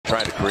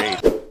trying to create.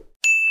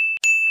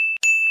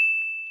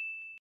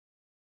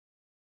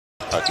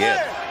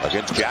 Again,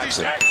 against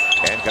Jackson.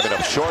 And coming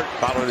up short,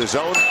 following his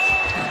own.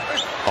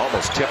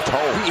 Almost tipped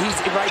home. He's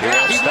right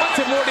now. He wants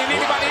it more than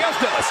anybody else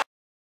does.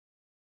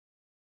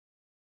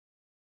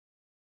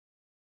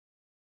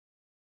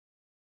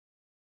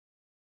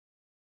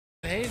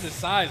 Hayes'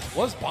 size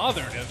was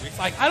bothering him. He's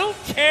like, I don't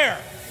care.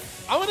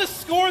 I'm going to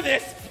score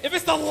this if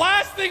it's the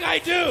last thing I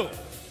do.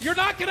 You're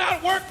not going to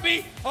outwork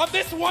me on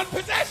this one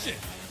possession.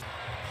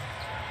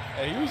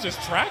 And he was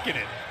just tracking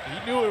it.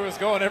 He knew it was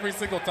going every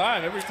single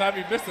time. Every time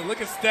he missed it,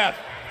 look at Steph.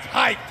 It's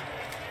hyped.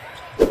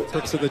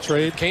 Hooks of the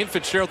trade. Kane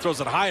Fitzgerald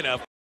throws it high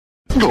enough.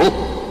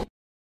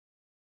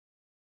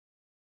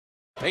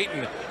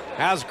 Peyton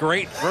has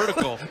great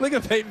vertical. Look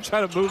at Peyton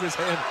trying to move his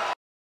hand.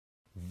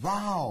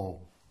 Wow.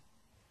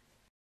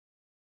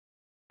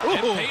 And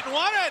Peyton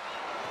won it.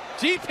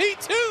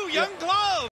 GP2, young glove.